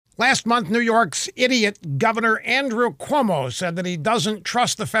Last month, New York's idiot Governor Andrew Cuomo said that he doesn't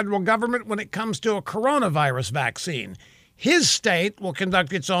trust the federal government when it comes to a coronavirus vaccine. His state will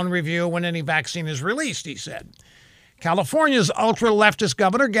conduct its own review when any vaccine is released, he said. California's ultra-leftist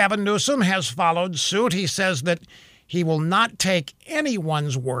governor, Gavin Newsom, has followed suit. He says that he will not take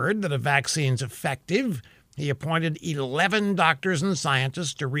anyone's word that a vaccine's effective. He appointed 11 doctors and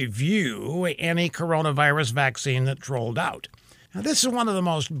scientists to review any coronavirus vaccine that's rolled out. Now, this is one of the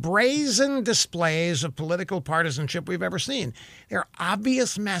most brazen displays of political partisanship we've ever seen. Their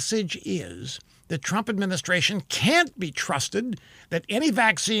obvious message is the Trump administration can't be trusted, that any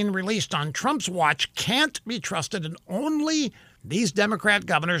vaccine released on Trump's watch can't be trusted, and only these Democrat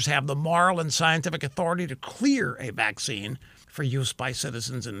governors have the moral and scientific authority to clear a vaccine for use by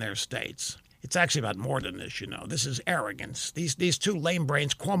citizens in their states. It's actually about more than this, you know. This is arrogance. These two lame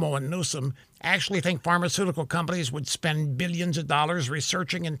brains, Cuomo and Newsom, actually think pharmaceutical companies would spend billions of dollars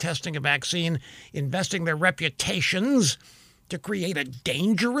researching and testing a vaccine, investing their reputations to create a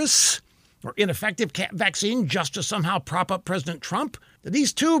dangerous or ineffective vaccine just to somehow prop up President Trump? Do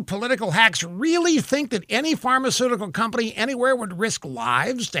these two political hacks really think that any pharmaceutical company anywhere would risk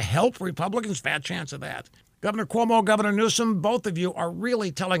lives to help Republicans? Fat chance of that. Governor Cuomo, Governor Newsom, both of you are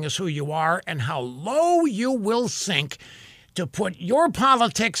really telling us who you are and how low you will sink to put your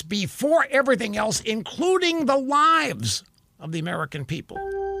politics before everything else, including the lives of the American people.